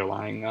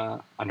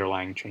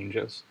underlying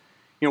changes.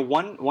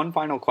 One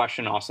final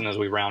question, Austin, as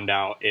we round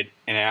out it,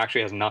 and it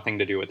actually has nothing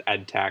to do with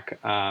ed tech.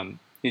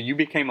 You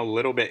became a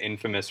little bit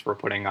infamous for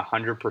putting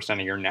 100% of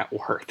your net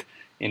worth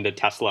into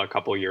Tesla a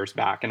couple of years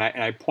back, and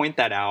I point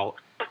that out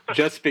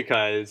just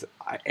because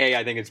A,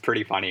 I think it's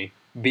pretty funny.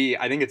 B,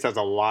 I think it says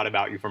a lot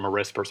about you from a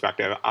risk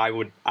perspective. I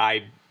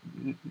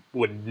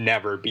would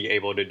never be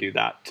able to do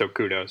that, so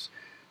kudos.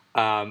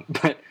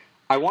 But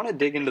I want to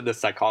dig into the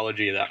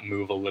psychology of that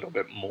move a little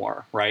bit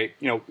more, right?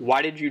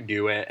 Why did you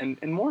do it? And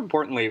more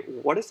importantly,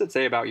 what does it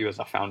say about you as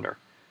a founder?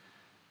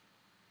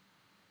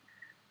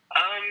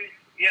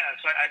 Yeah,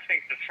 so I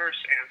think the first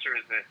answer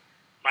is that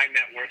my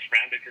net worth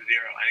rounded to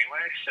zero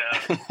anyway, so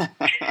it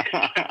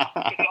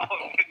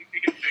wouldn't be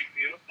a big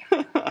deal.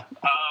 But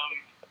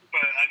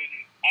I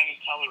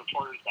didn't tell the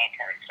reporters that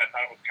part because I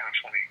thought it was kind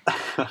of funny.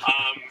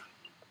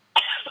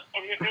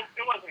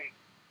 It wasn't.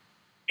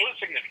 It was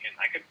significant.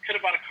 I could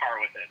have bought a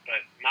car with it,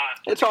 but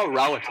not. It's all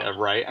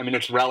relative, right? I mean,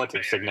 it's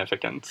relative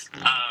significance.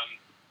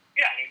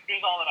 Yeah, it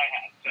was all that I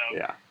had. So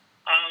yeah.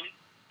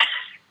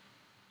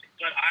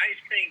 But I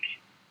think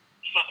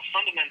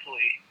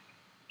fundamentally,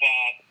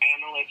 that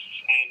analysts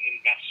and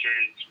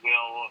investors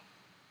will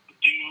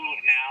do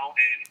now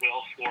and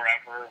will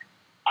forever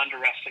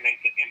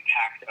underestimate the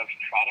impact of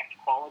product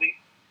quality.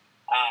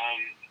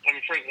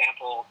 For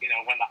example,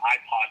 when the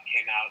iPod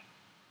came out,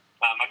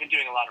 I've been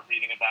doing a lot of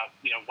reading about,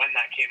 when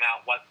that came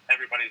out, what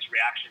everybody's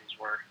reactions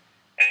were.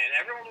 And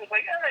everyone was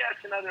like, yeah,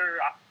 it's another,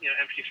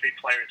 MP3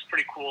 player. It's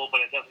pretty cool,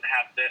 but it doesn't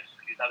have this.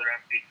 These other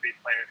MP3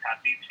 players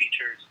have these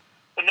features.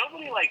 But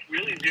nobody,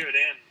 really zeroed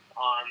in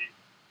on,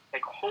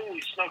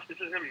 holy smokes, this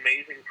is an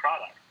amazing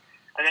product.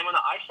 And then when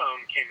the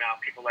iPhone came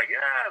out, people were like,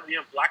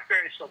 yeah,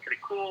 BlackBerry is still pretty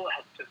cool.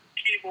 It has a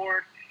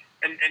keyboard.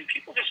 And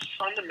people just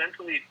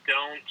fundamentally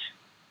don't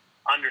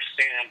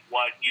understand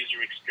what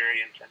user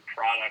experience and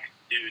products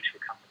do to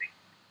a company.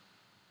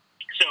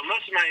 So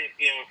most of my,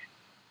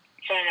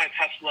 some of my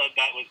Tesla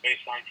bet was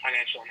based on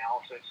financial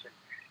analysis, and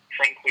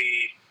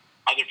frankly,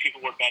 other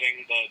people were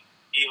betting that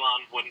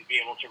Elon wouldn't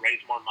be able to raise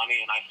more money,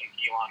 and I think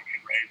Elon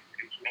can raise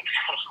an infinite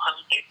amount of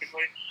money,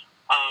 basically.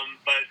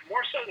 But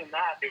more so than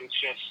that, it was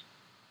just,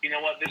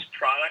 this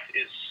product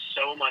is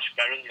so much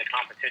better than the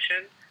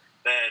competition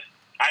that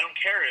I don't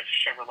care if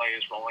Chevrolet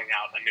is rolling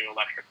out a new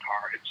electric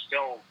car. It's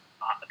still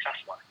not a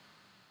Tesla.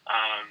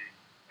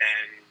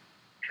 And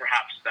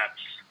perhaps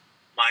that's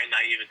my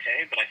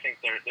naivete, but I think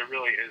there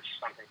really is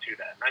something to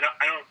that. And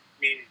I don't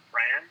mean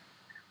brand.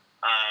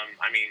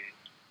 I mean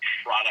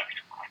product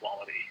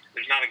quality.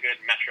 There's not a good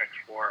metric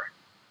for,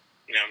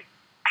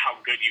 how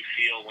good you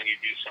feel when you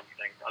do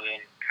something other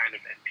than kind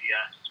of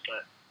NPS.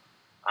 But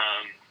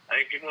I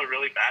think people are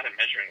really bad at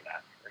measuring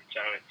that, and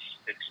so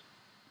it's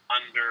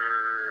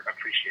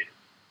underappreciated.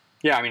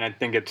 Yeah,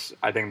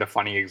 I think the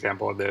funny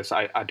example of this,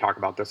 I talk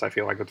about this, I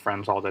feel like, with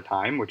friends all the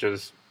time, which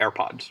is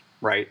AirPods,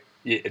 right?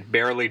 It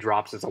barely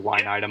drops as a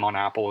line item on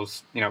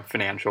Apple's,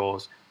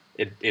 financials.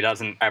 It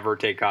doesn't ever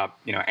take up,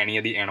 any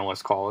of the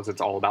analyst calls.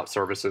 It's all about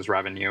services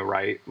revenue,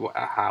 right?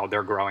 How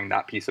they're growing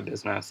that piece of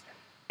business.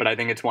 But I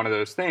think it's one of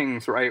those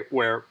things, right,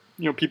 where,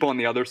 people on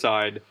the other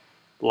side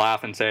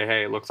laugh and say,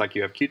 hey, it looks like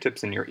you have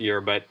Q-tips in your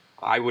ear, but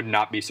I would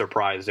not be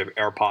surprised if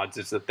AirPods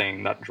is the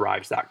thing that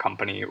drives that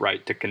company,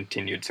 right, to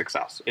continued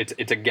success.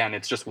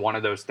 It's just one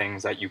of those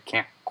things that you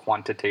can't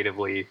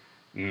quantitatively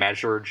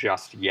measure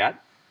just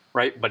yet,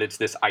 right? But it's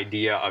this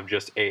idea of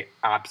just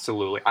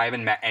absolutely. I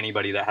haven't met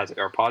anybody that has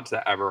AirPods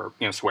that ever,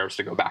 swears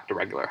to go back to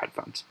regular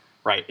headphones,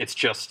 right? It's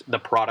just the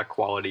product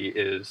quality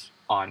is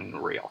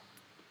unreal.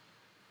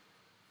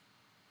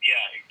 Yeah,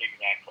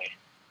 exactly.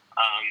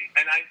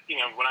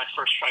 And when I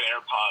first tried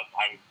AirPods,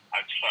 I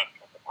was hooked.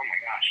 I was like, oh my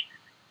gosh.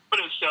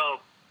 But it was still,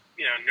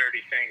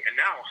 nerdy thing. And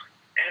now,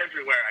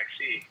 everywhere I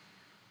see.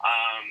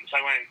 So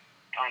I went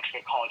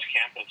onto a college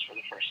campus for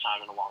the first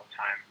time in a long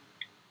time.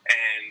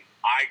 And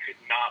I could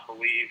not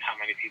believe how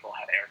many people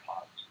had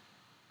AirPods.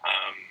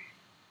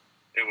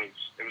 It was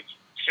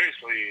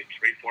seriously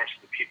 3/4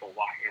 of the people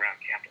walking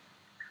around campus.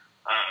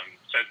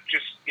 So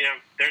just,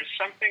 there's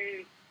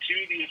something to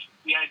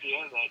the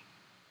idea that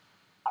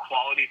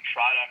quality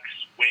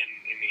products win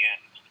in the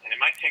end. And it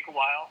might take a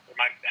while. There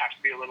might have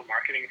to be a little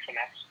marketing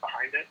finesse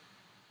behind it.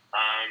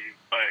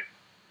 But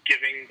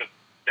giving the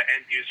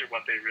end user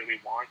what they really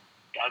want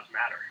does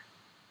matter.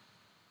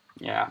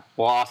 Yeah.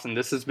 Well, Austin,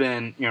 this has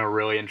been, a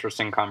really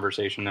interesting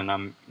conversation, and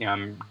I'm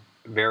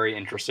very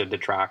interested to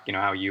track,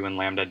 how you and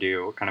Lambda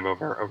do kind of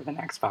over the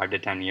next 5 to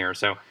 10 years.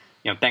 So,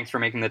 thanks for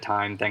making the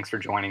time. Thanks for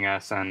joining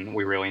us, and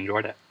we really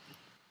enjoyed it.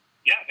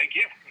 Yeah, thank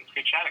you. It was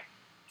good chatting.